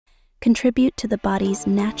contribute to the body's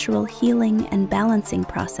natural healing and balancing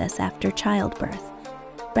process after childbirth.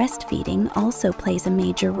 Breastfeeding also plays a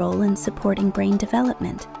major role in supporting brain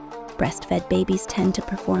development. Breastfed babies tend to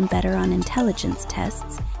perform better on intelligence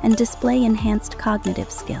tests and display enhanced cognitive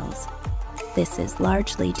skills. This is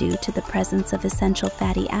largely due to the presence of essential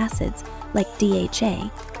fatty acids like DHA,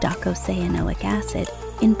 docosahexaenoic acid,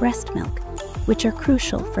 in breast milk, which are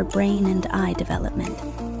crucial for brain and eye development.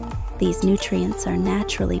 These nutrients are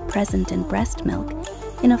naturally present in breast milk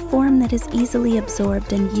in a form that is easily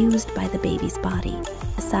absorbed and used by the baby's body.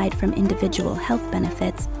 Aside from individual health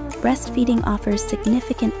benefits, breastfeeding offers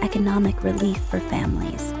significant economic relief for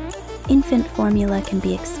families. Infant formula can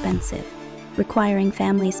be expensive, requiring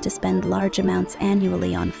families to spend large amounts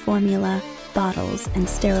annually on formula, bottles, and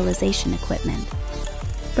sterilization equipment.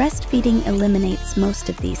 Breastfeeding eliminates most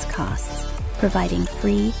of these costs, providing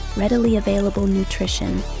free, readily available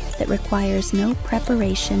nutrition that requires no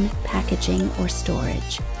preparation, packaging, or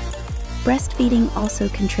storage. Breastfeeding also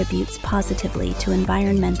contributes positively to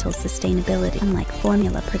environmental sustainability, unlike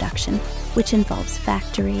formula production, which involves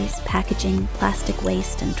factories, packaging, plastic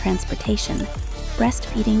waste, and transportation.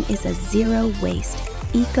 Breastfeeding is a zero-waste,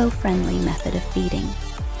 eco-friendly method of feeding.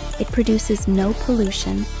 It produces no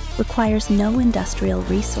pollution, requires no industrial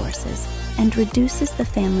resources, and reduces the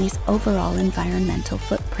family's overall environmental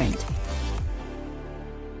footprint.